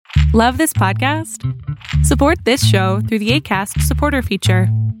Love this podcast? Support this show through the Acast supporter feature.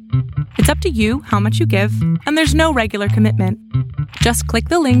 It's up to you how much you give, and there's no regular commitment. Just click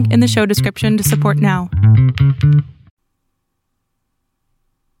the link in the show description to support now.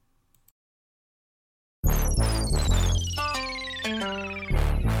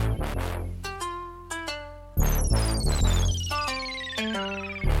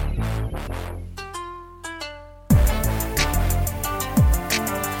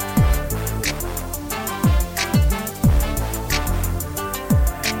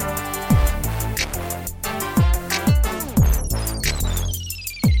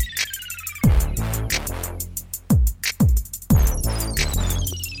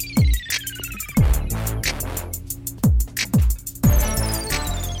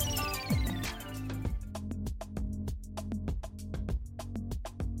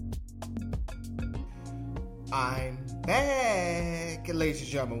 I'm back, ladies and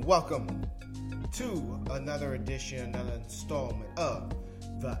gentlemen. Welcome to another edition, another installment of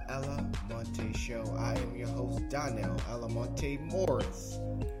the Alomonte Show. I am your host, Donnell Alomonte Morris.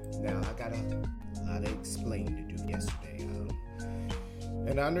 Now, I got a lot of explaining to do yesterday,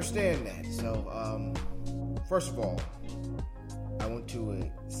 and I understand that. So, first of all, I want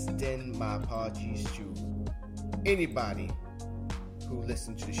to extend my apologies to anybody who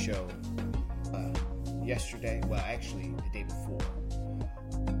listened to the show yesterday. Well, actually, the day before.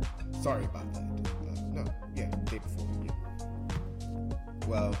 Sorry about that. The day before. Yeah.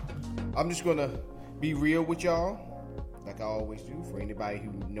 Well, I'm just gonna be real with y'all, like I always do. For anybody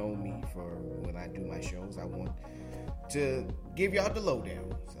who know me for when I do my shows, I want to give y'all the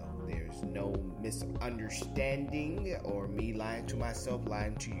lowdown. So there's no misunderstanding or me lying to myself,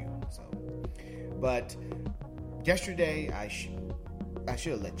 lying to you. So, but yesterday I should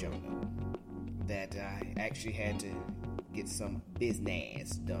have let y'all know that I actually had to get some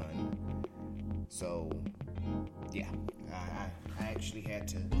business done. So, yeah, I actually had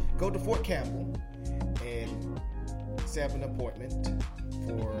to go to Fort Campbell and set up an appointment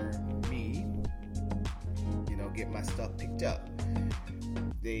for me, get my stuff picked up.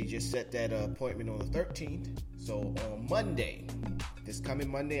 They just set that appointment on the 13th. So on Monday, this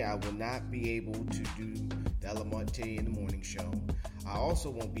coming Monday, I will not be able to do the Alomonte in the morning show. I also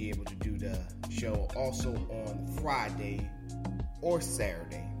won't be able to do the show also on Friday or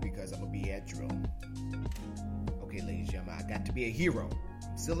Saturday because I'm going to be at drill. Okay, ladies and gentlemen, I got to be a hero.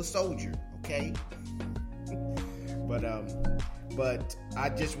 I'm still a soldier, okay? But I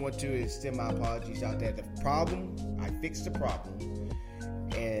just want to extend my apologies out there. I fixed the problem,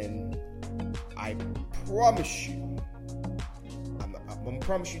 and I promise you, I'm going to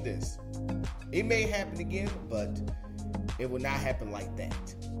promise you this. It may happen again, but it will not happen like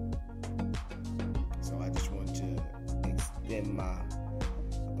that. So I just want to extend my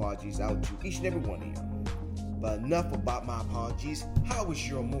apologies out to each and every one of you. But enough about my apologies. How was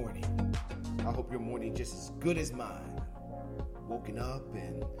your morning? I hope your morning just as good as mine. Woken up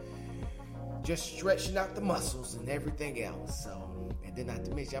and just stretching out the muscles and everything else. So, and then not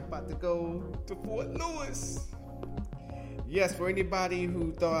to mention, I'm about to go to Fort Lewis. Yes, for anybody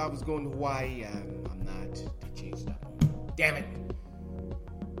who thought I was going to Hawaii, I'm not. They changed it up. Damn it.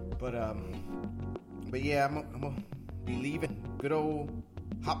 But yeah, I'm gonna be leaving good old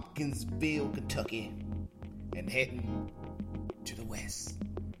Hopkinsville, Kentucky, and heading to the west,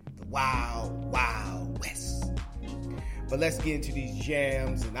 the wild, wild west. But let's get into these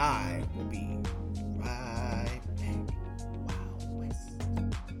jams, and I will be right back. Wild West.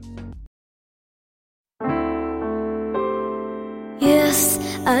 Yes,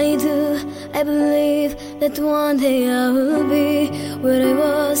 I do. I believe that one day I will be where I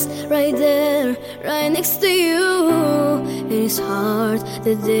was, right there, right next to you. In his heart,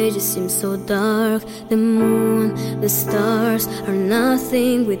 the day just seems so dark. The moon, the stars are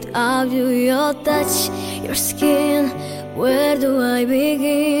nothing without you. Your touch, your skin, where do I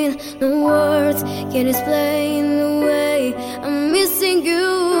begin? No words can explain the way I'm missing you.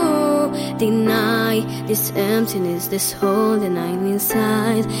 Deny this emptiness, this hole that I'm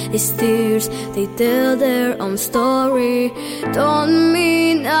inside. These tears, they tell their own story. Don't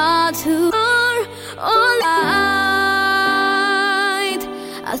mean not to all night.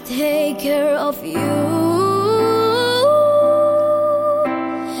 I'll take care of you.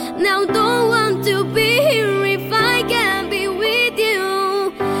 Now don't want to be here if I can't be with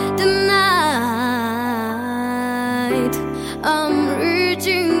you tonight. I'm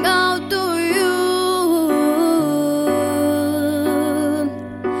reaching out to you.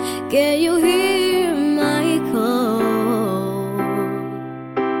 Can you hear my call?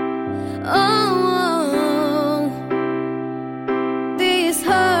 Oh, this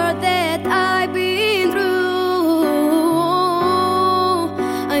hurt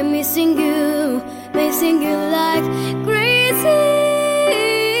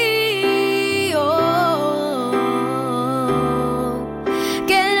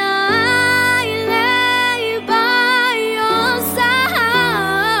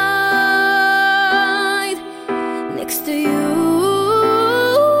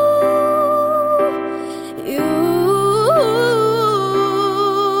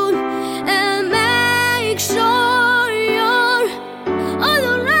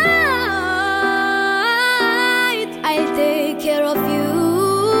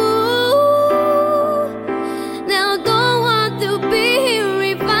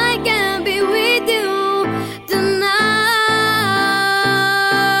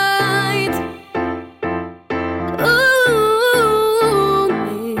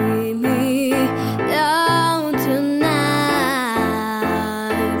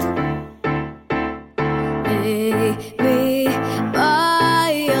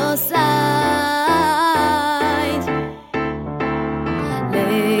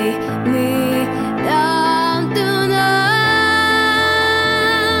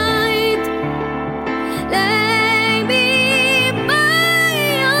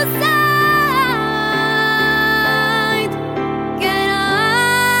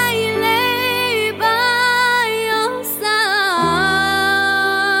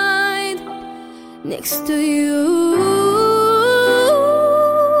next to you.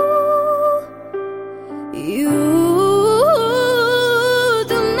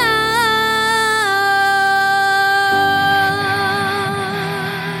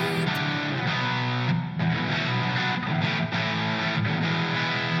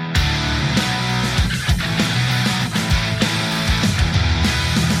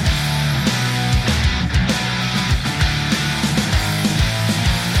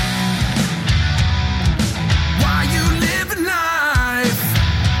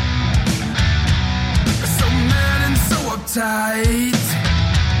 Tight,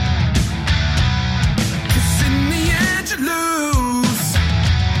 'cause in the end you lose,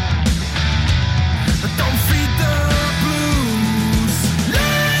 but don't feed the blues.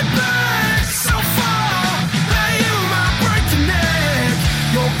 Lean back so far that you might break your neck.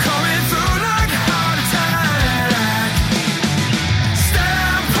 You're coming through like a heart attack.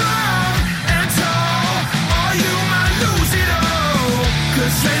 Stand proud and tall, or you might lose it all,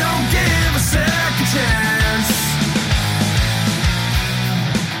 'cause they don't give a second chance.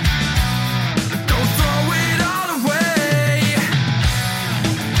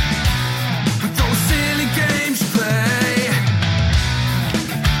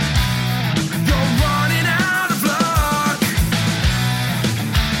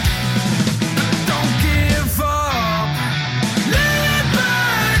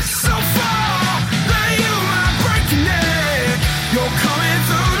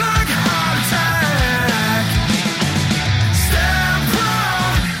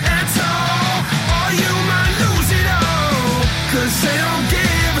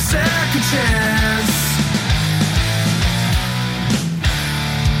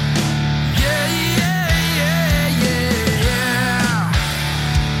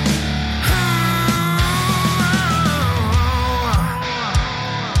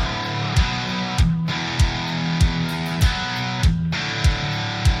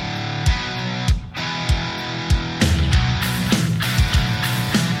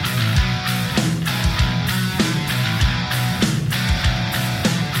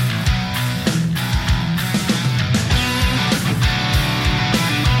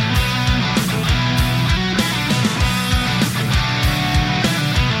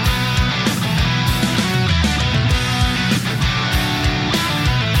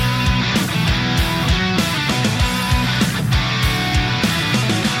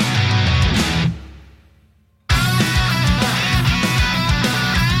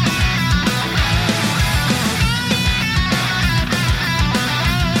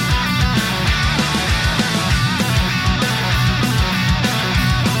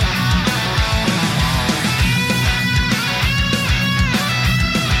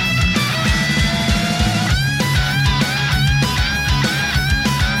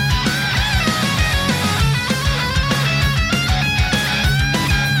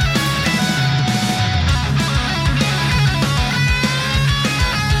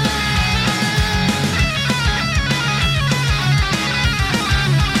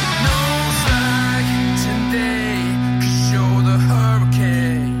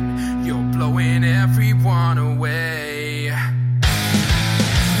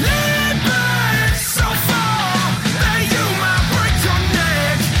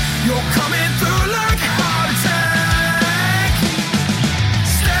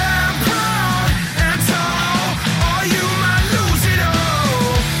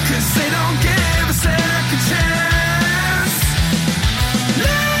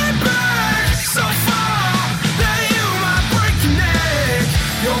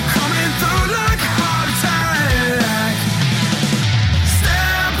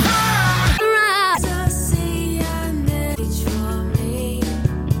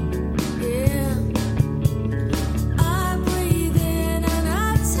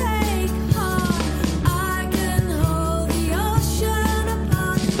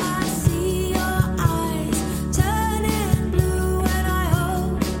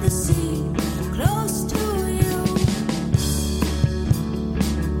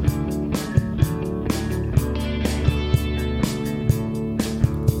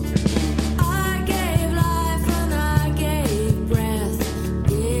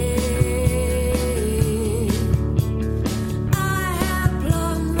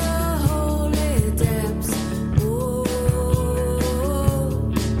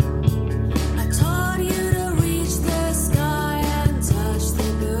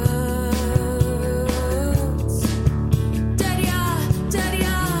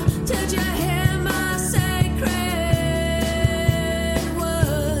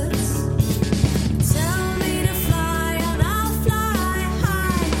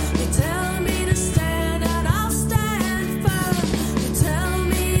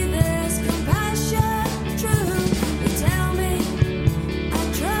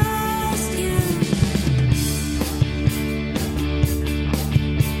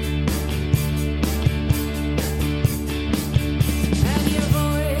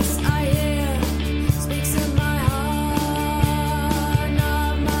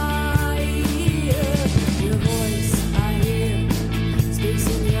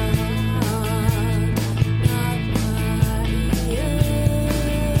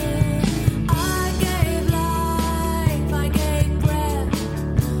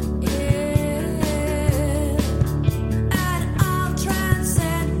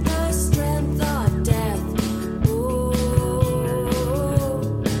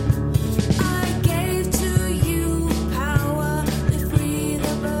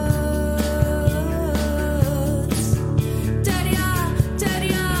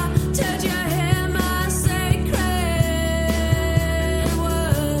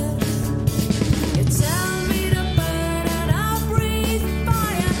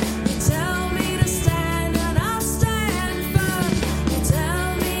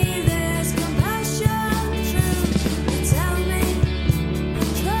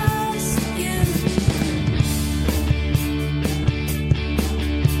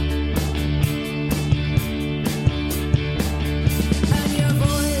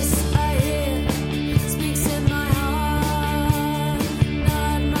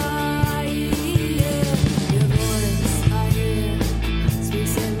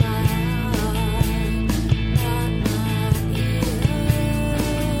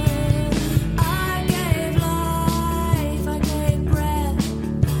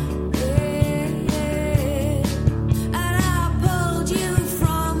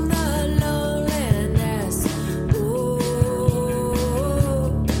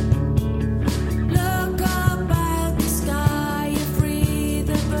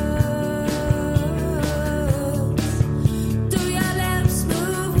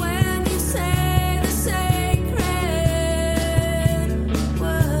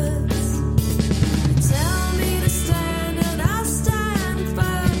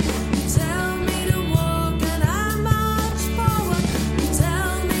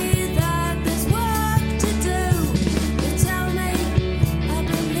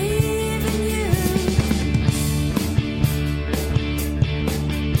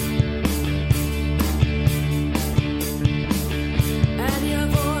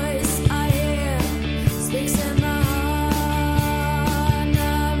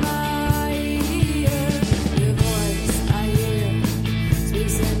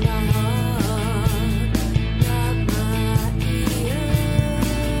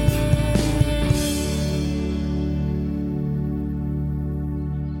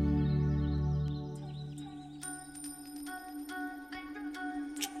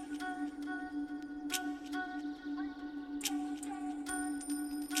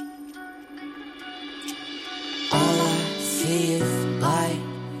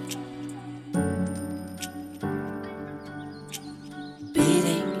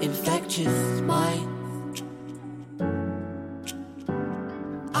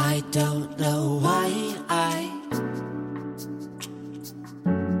 don't know why I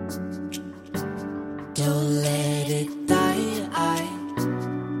don't let it die. I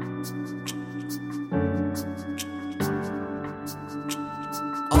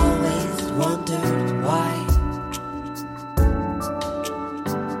always wondered why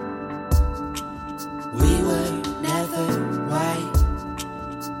we were never right.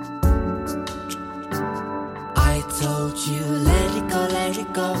 I told you let it go, let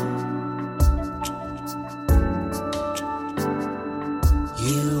it go.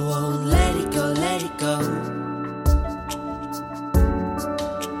 You won't let it go, let it go.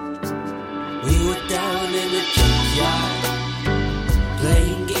 We were down in the junkyard,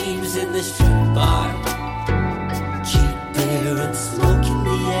 playing games in the strip bar, cheap beer and smoke in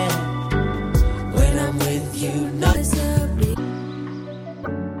the air. When I'm with you, nothing's happening.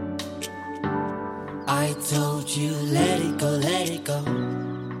 I told you let it go, let it go.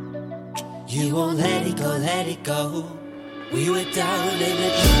 You won't let it go, let it go. We were down in the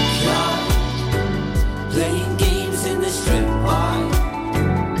junkyard, playing games in the strip bar,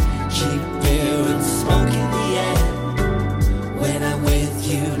 cheap beer and smoke in the air. When I'm with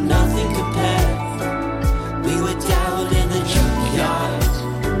you, nothing compares. We were down in the junkyard,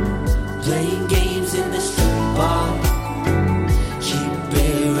 playing games in the strip bar, cheap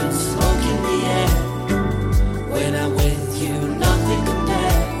beer and smoke in the air. When I'm with you, nothing compares.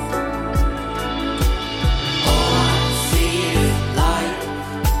 All I see is light.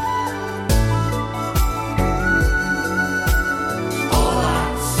 All I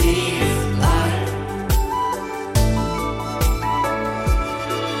see is light.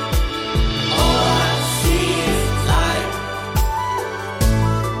 All I see is light.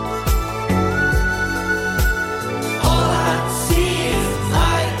 All I see is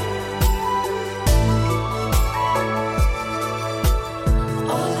light.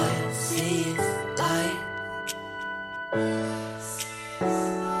 All I see is light.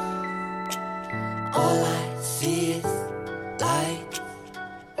 All I see is light.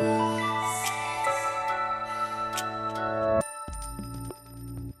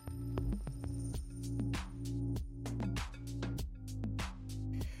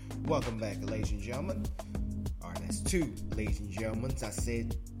 Welcome back, ladies and gentlemen. Alright, that's 2, ladies and gentlemen. I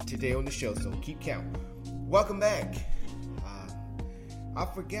said today on the show, so keep count. Welcome back. I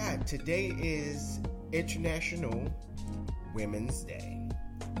forgot, today is International Women's Day.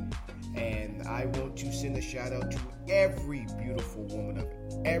 And I want to send a shout out to every beautiful woman of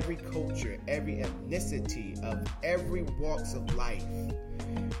every culture, every ethnicity, of every walks of life.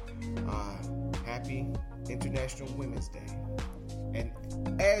 Happy International Women's Day. And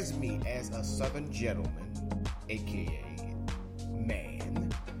as me, as a Southern gentleman, aka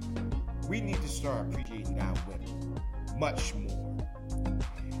man, we need to start appreciating our women much more.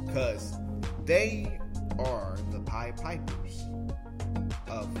 Because they are the Pied Pipers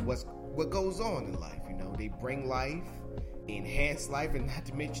of what goes on in life. You know, they bring life, they enhance life, and not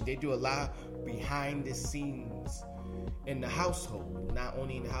to mention they do a lot behind the scenes in the household, not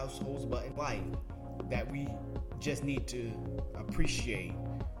only in the households but in life, that we just need to appreciate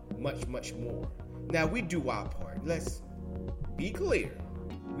much, much more. Now, we do our part. Let's be clear.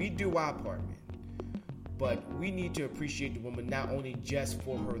 We do our part, man. But we need to appreciate the woman not only just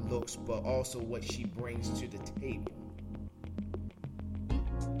for her looks, but also what she brings to the table.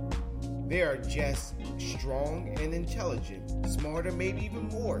 They are just strong and intelligent, smarter, maybe even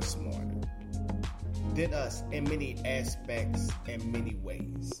more smarter than us in many aspects and many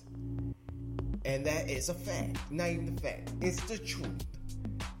ways. And that is a fact. Not even a fact. It's the truth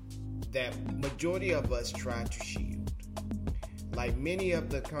that majority of us try to shield. Like many of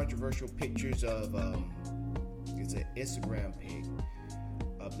the controversial pictures of, it's an Instagram pic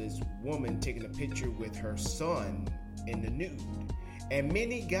of this woman taking a picture with her son in the nude. And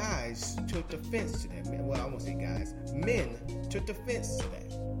many guys took offense to that. Well, I won't say guys. Men took offense to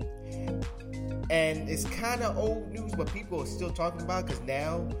that. And it's kind of old news, but people are still talking about it because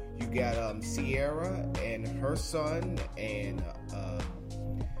now you got Sierra and her son and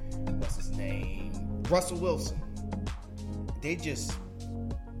what's his name? Russell Wilson. They just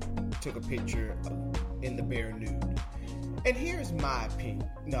took a picture in the bare nude. And here's my opinion.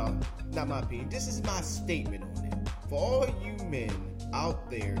 No, not my opinion. This is my statement on it. For all you men out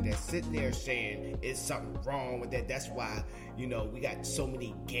there that's sitting there saying it's something wrong with that, that's why, you know, we got so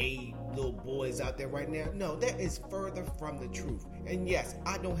many gay little boys out there right now. No, that is further from the truth. And yes,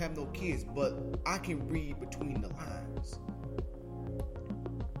 I don't have no kids, but I can read between the lines.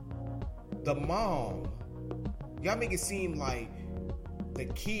 The mom, y'all make it seem like the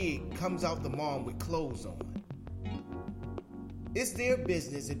kid comes out the mom with clothes on. It's their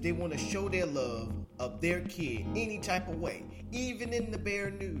business if they want to show their love of their kid any type of way, even in the bare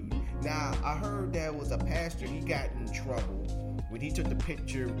nude. Now, I heard there was a pastor, he got in trouble when he took the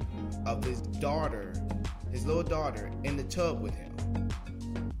picture of his daughter, his little daughter, in the tub with him.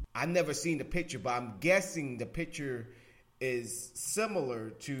 I never seen the picture, but I'm guessing the picture is similar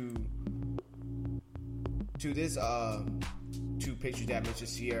to this two pictures that I mentioned,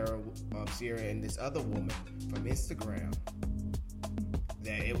 Sierra and this other woman from Instagram.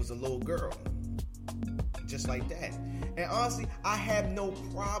 That it was a little girl, just like that. And honestly, I have no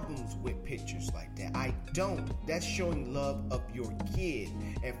problems with pictures like that. I don't. That's showing love of your kid.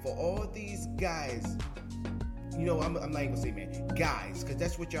 And for all these guys, you know, I'm not even gonna say man, guys, because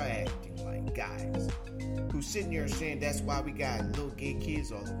that's what y'all acting like, guys, who sitting here saying that's why we got little gay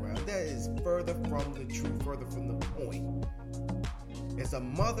kids all around. That is further from the truth, further from the point. It's a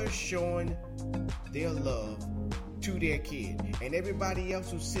mother showing their love to their kid, and everybody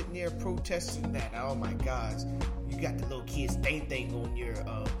else who's sitting there protesting that, oh my gosh, you got the little kid's thing on your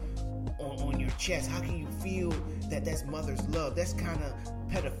on your chest. How can you feel that that's mother's love? That's kind of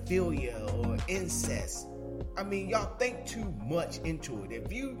pedophilia or incest. I mean, y'all think too much into it.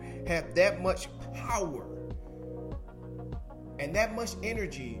 If you have that much power and that much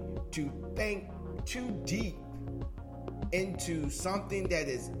energy to think too deep into something that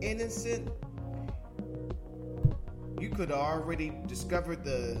is innocent, you could have already discovered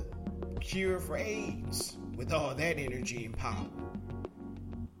the cure for AIDS with all that energy and power.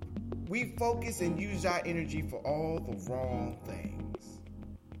 We focus and use our energy for all the wrong things.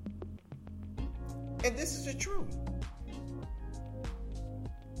 And this is the truth.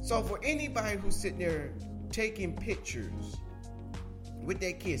 So for anybody who's sitting there taking pictures with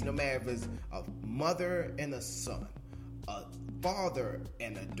their kids, no matter if it's a mother and a son, a father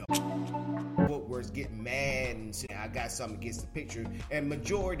and a daughter, Woodward's getting mad and saying, I got something against the picture. And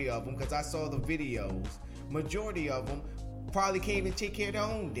majority of them, because I saw the videos, majority of them probably can't even take care of their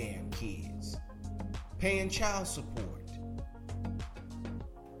own damn kids. Paying child support.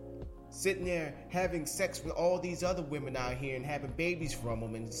 Sitting there having sex with all these other women out here and having babies from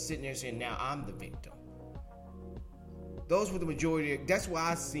them and sitting there saying, now I'm the victim. Those were the majority. That's what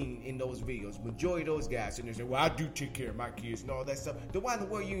I seen in those videos. Majority of those guys sitting there saying, well, I do take care of my kids and all that stuff. Then why in the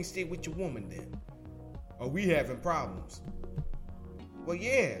world you ain't stay with your woman then? Are we having problems? Well,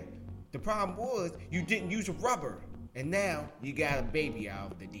 yeah. The problem was you didn't use a rubber. And now you got a baby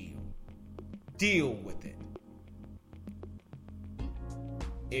out of the deal. Deal with it.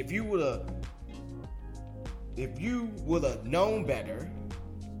 If you would have known better,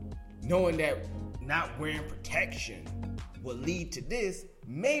 knowing that not wearing protection would lead to this,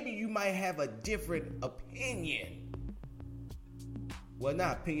 maybe you might have a different opinion. Well,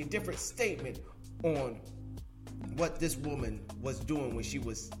 not opinion, different statement on what this woman was doing when she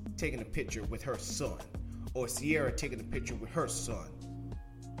was taking a picture with her son, or Sierra taking a picture with her son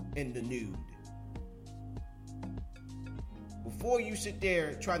in the nude. Before you sit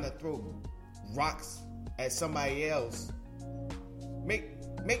there trying to throw rocks at somebody else,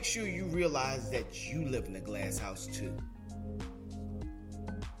 make sure you realize that you live in a glass house too.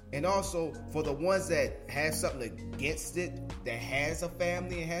 And also, for the ones that have something against it, that has a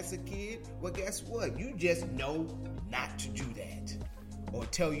family and has a kid, well, guess what? You just know not to do that. Or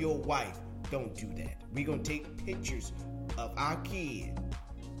tell your wife, don't do that. We're going to take pictures of our kid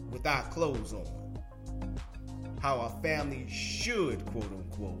with our clothes on. How a family should, quote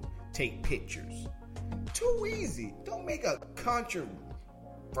unquote, take pictures. Too easy. Don't make a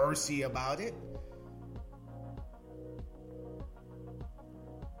controversy about it.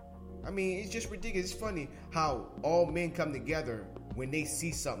 I mean, it's just ridiculous. It's funny how all men come together when they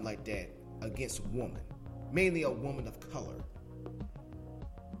see something like that against a woman, mainly a woman of color.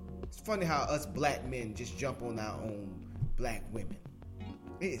 It's funny how us black men just jump on our own black women.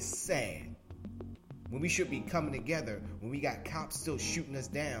 It is sad. When we should be coming together, when we got cops still shooting us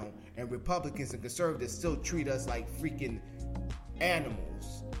down, and Republicans and conservatives still treat us like freaking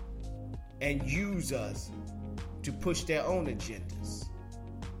animals and use us to push their own agendas.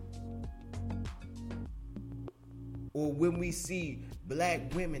 Or when we see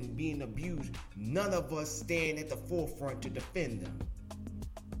black women being abused, none of us stand at the forefront to defend them.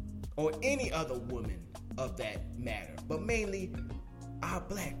 Or any other woman of that matter, but mainly our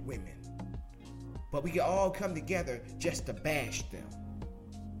black women. But we can all come together just to bash them.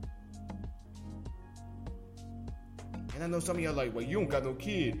 And I know some of y'all are like, well, you don't got no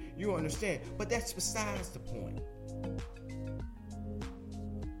kid. You don't understand. But that's besides the point.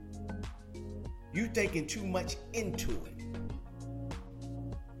 You thinking too much into it.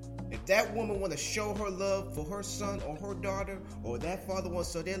 If that woman want to show her love for her son or her daughter, or that father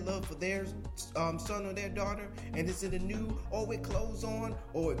wants to show their love for their son or their daughter, and it's in the new, with clothes on,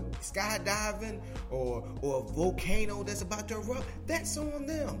 or skydiving, or a volcano that's about to erupt, that's on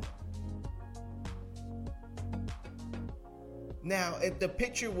them. Now, if the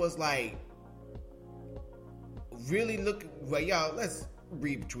picture was like, really look, well, y'all, let's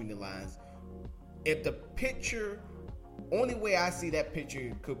read between the lines. If the picture, only way I see that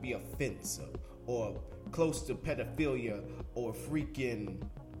picture could be offensive or close to pedophilia or freaking,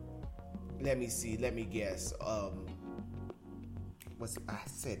 let me guess,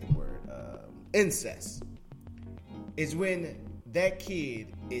 incest, is when that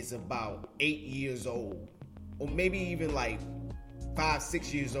kid is about 8 years old, or maybe even like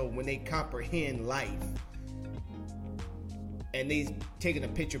 5-6 years old, when they comprehend life. And they taking a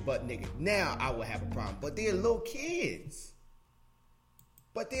picture butt naked. Now I would have a problem. But they're little kids.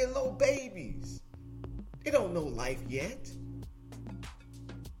 But they're little babies. They don't know life yet.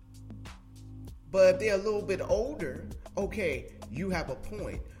 But if they're a little bit older, okay, you have a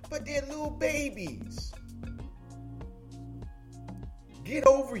point. But they're little babies. Get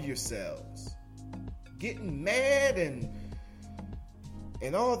over yourselves. Getting mad and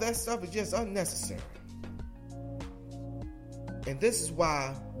all that stuff is just unnecessary. And this is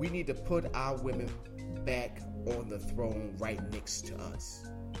why we need to put our women back on the throne right next to us.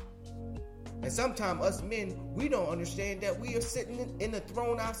 And sometimes us men, we don't understand that we are sitting in the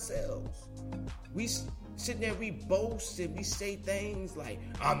throne ourselves. We sitting there, we boast and we say things like,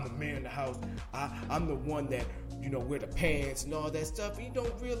 I'm the man in the house. I'm the one that, wear the pants and all that stuff. And you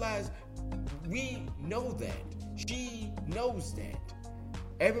don't realize we know that. She knows that.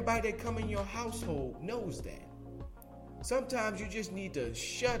 Everybody that come in your household knows that. Sometimes you just need to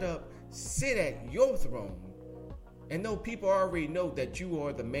shut up, sit at your throne, and know people already know that you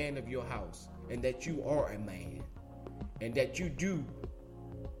are the man of your house, and that you are a man, and that you do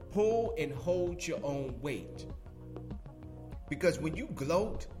pull and hold your own weight. Because when you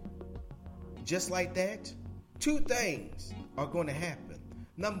gloat just like that, two things are going to happen.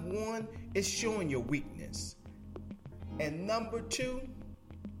 Number one is showing your weakness. And number two,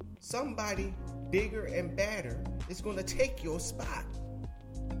 somebody bigger and badder is going to take your spot.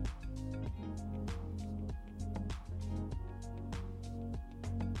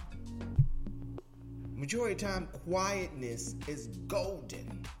 Majority of the time, quietness is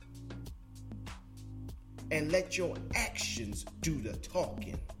golden. And let your actions do the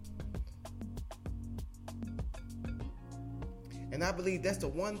talking. And I believe that's the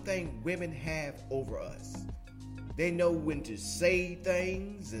one thing women have over us. They know when to say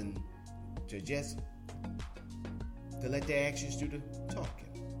things and to let their actions do the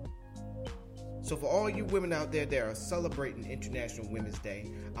talking. So for all you women out there that are celebrating International Women's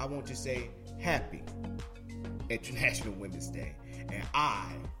Day, I want to say happy International Women's Day.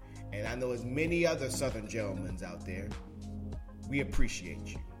 And I know as many other Southern gentlemen out there, we appreciate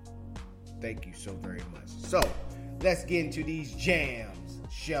you. Thank you so very much. So let's get into these jams,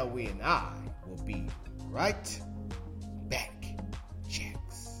 shall we? And I will be right back.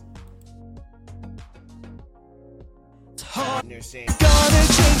 And they're saying, Gonna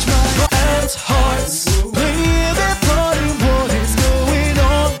change my hands, hearts. Leave it party, what is going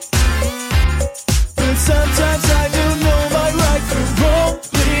on? But sometimes I don't know my right from wrong.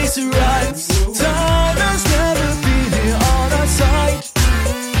 Please right. Time has never been here on our side.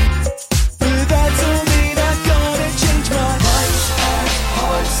 But that don't mean I gotta change my minds and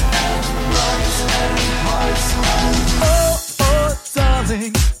hearts and minds and hearts. Oh,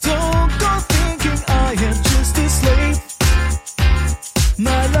 darling, don't go thinking I am just a slave.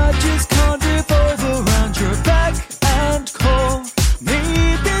 My life just can't revolve around your back and call.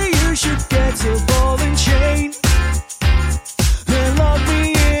 Maybe you should get a ball and chain and lock me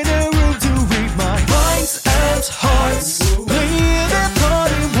in a room to read my minds and hearts. Leave it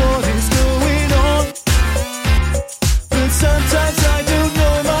party, what is going on? But sometimes I don't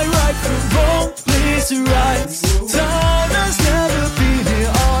know my right from wrong. Please right. Time has never been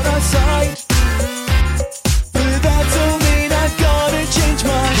here on our side. But that don't mean I gotta change my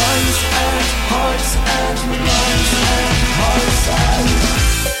minds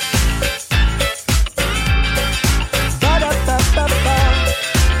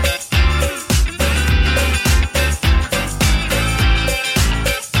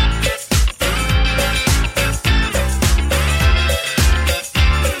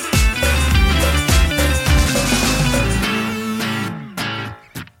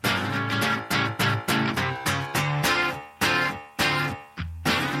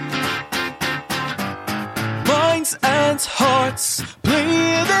minds and hearts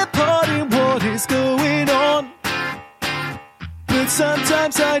playing their part in what is going on. But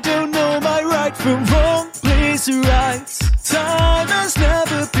sometimes I don't know my right from wrong, place or right. Time has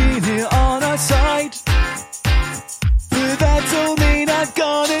never been here on our side, but that don't mean I'm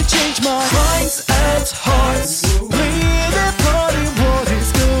gonna change my minds and hearts playing their part in what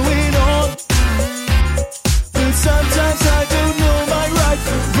is going on. But sometimes I don't know my right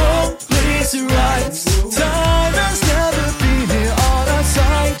from wrong, place or right. Time has never been here on our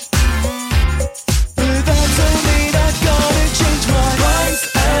side, but that don't mean I'm gonna change my minds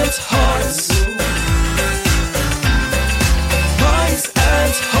and hearts. Minds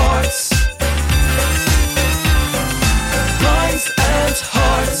and hearts. Minds and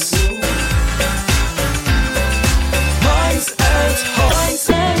hearts. Minds and hearts.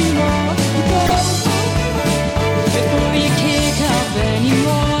 Anymore, before you kick off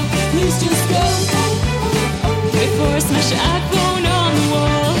anymore, please just go. Before I smash your iPhone on the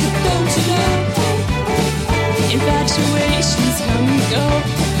wall, don't you know? Infatuations come and go.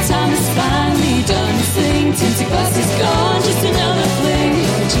 Time is finally done. Sing, tinted glass is gone. Just another fling.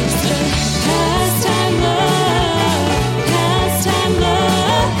 Just a pastime love. Pastime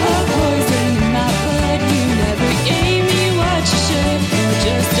love. Poison in my blood. You never gave me what you should. You're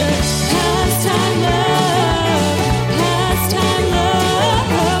just a pastime love. Pastime love.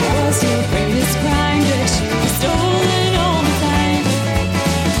 Was your greatest crime that you were stolen all the time?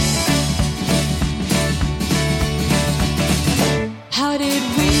 How did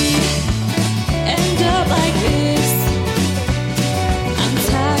we end up like this? I'm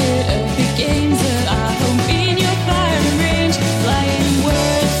tired of the games that I home in your firing range. Flying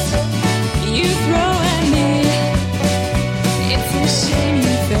words you throw at me. It's a shame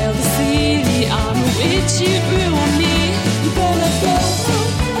you failed to see the armor which you grew on me. You better go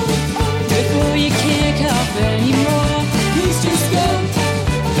before you kick off anymore. Please just go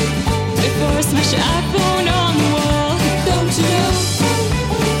before I smash your iPhone on the wall. Don't you know?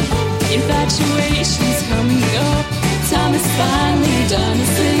 Infatuations come and go. Time is finally done. A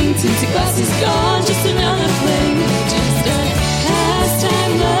sling, tinted glass is gone. Just another fling. Just a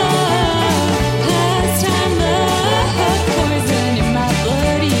pastime love. Pastime love. Poison in my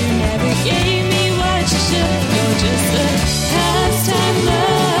blood. You never gave me what you should. You're just a pastime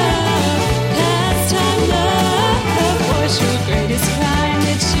love. Pastime love. What's your greatest crime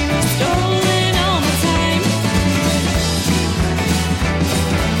that you were stolen all the time?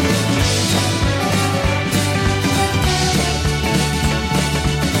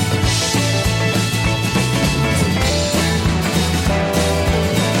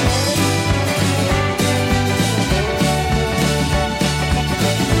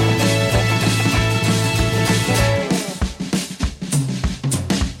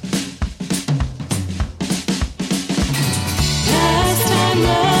 Pastime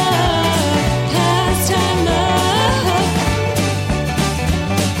love, pastime love.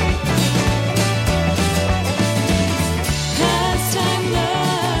 Pastime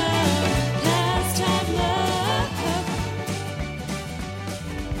love, pastime love.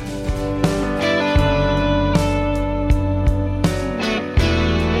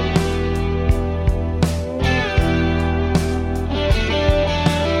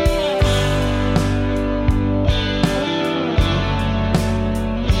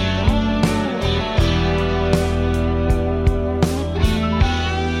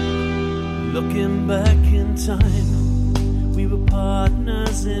 Looking back in time, we were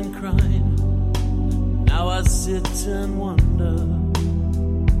partners in crime. Now I sit and wonder.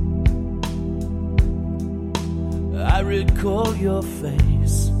 I recall your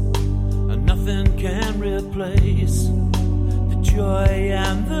face, and nothing can replace the joy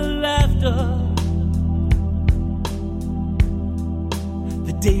and the laughter.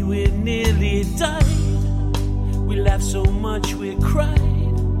 The day we nearly died, we laughed so much we cried.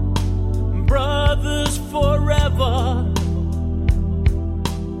 Brothers forever,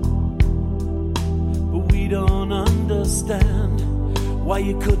 but we don't understand why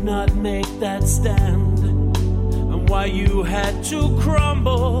you could not make that stand, and why you had to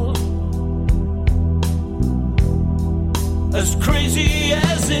crumble. As crazy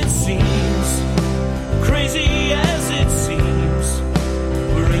as it seems, crazy as it seems,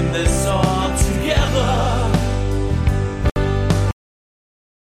 we're in this all together.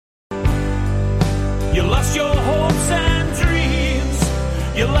 You lost your hopes and dreams.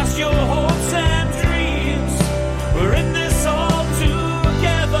 You lost your hopes and dreams. We're in this all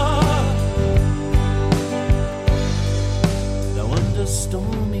together. Now under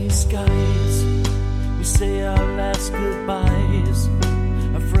stormy skies, we say our last goodbyes.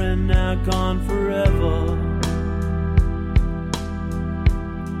 A friend now gone forever.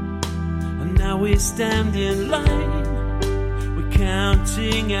 we stand in line, we're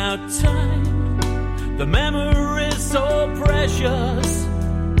counting out time. The memories so precious,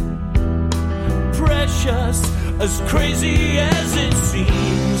 precious, as crazy as it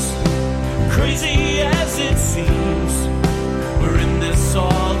seems, crazy as it seems. We're in this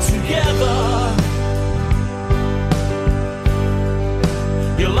all together.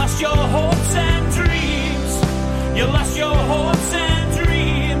 You lost your hopes and dreams. You lost your hopes and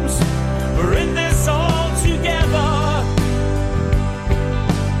dreams. We're in this all together.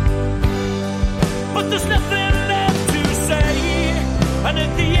 But there's nothing left to say. And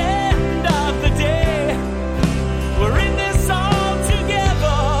at the end of the day, we're in this all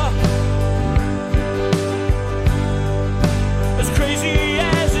together. As crazy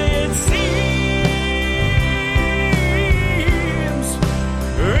as it seems,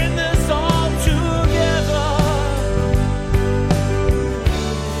 we're in this all together.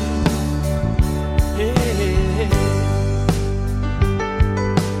 Yeah.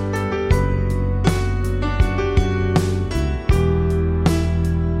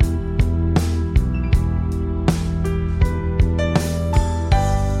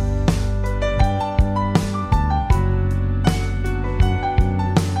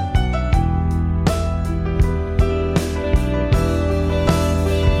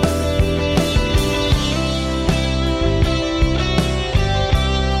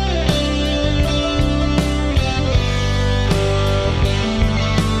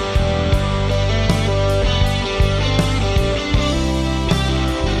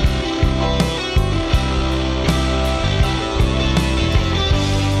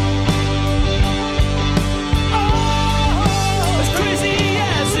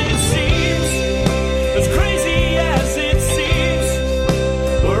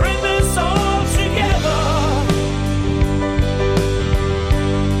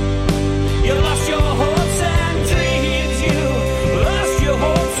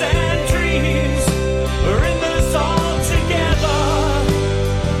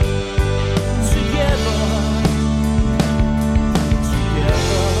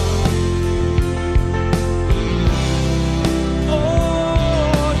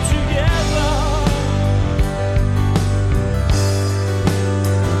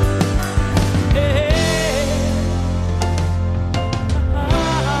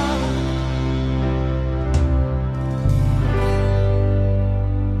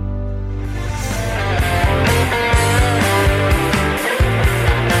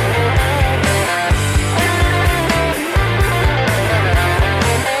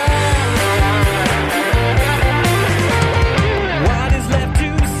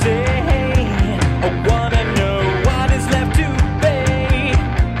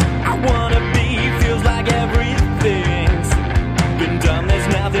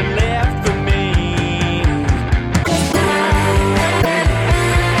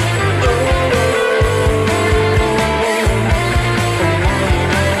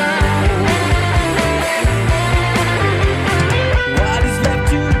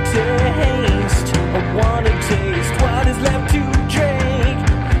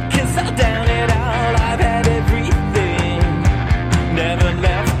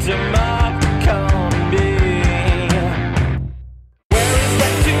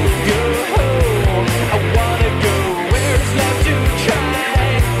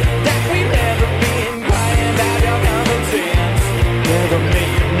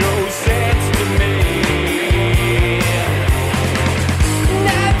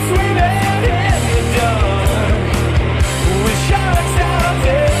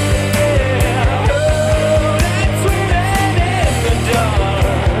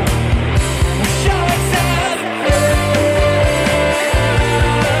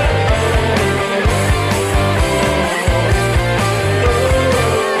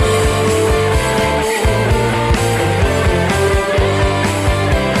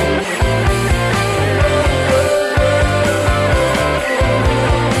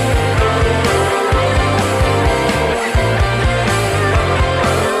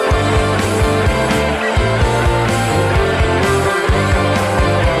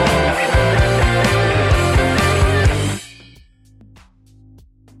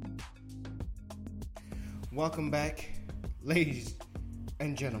 Welcome back, ladies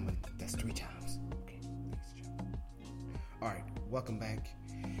and gentlemen. That's 3 times. Okay, ladies and gentlemen. All right, welcome back.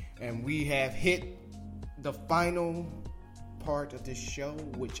 And we have hit the final part of this show,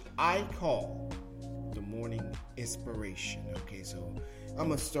 which I call the morning inspiration. Okay, so I'm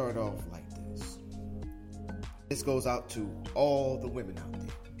going to start off like this. This goes out to all the women out there.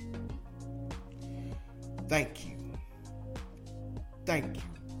 Thank you. Thank you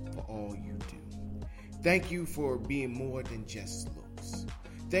for all you do. Thank you for being more than just looks.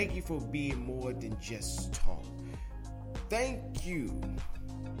 Thank you for being more than just talk. Thank you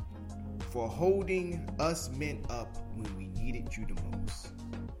for holding us men up when we needed you the most.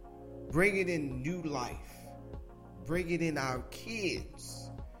 Bringing in new life. Bringing in our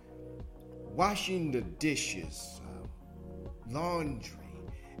kids. Washing the dishes. Laundry.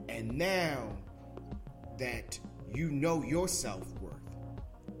 And now that you know your self-worth,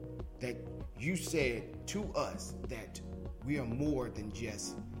 that you said to us that we are more than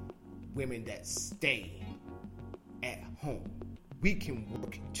just women that stay at home. We can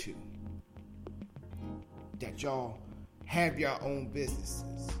work too. That y'all have your own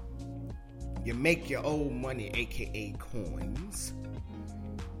businesses. You make your own money, aka coins.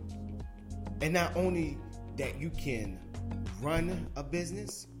 And not only that you can run a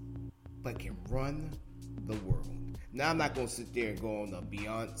business, but can run the world. Now, I'm not going to sit there and go on a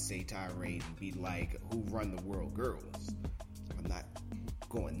Beyonce tirade and be like, who run the world, girls? I'm not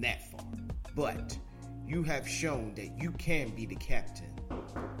going that far. But you have shown that you can be the captain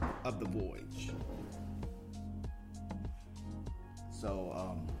of the voyage. So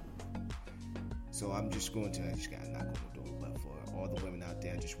I'm just going to, I just got to knock on the door. But for all the women out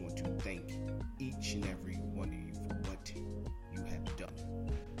there, I just want to thank each and every one of you for what you have done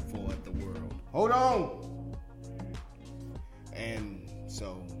for the world. Hold on! And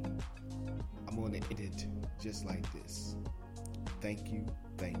so I'm going to end it just like this. Thank you,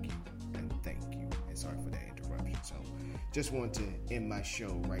 and thank you. And sorry for that interruption. So just want to end my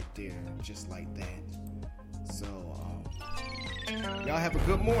show right there, just like that. So y'all have a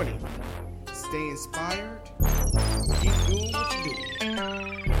good morning. Stay inspired. Keep doing what you're doing.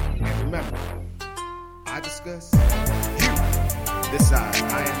 And remember, I discuss you. This side,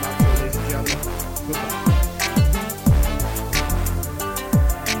 I am my ladies and gentlemen. Goodbye.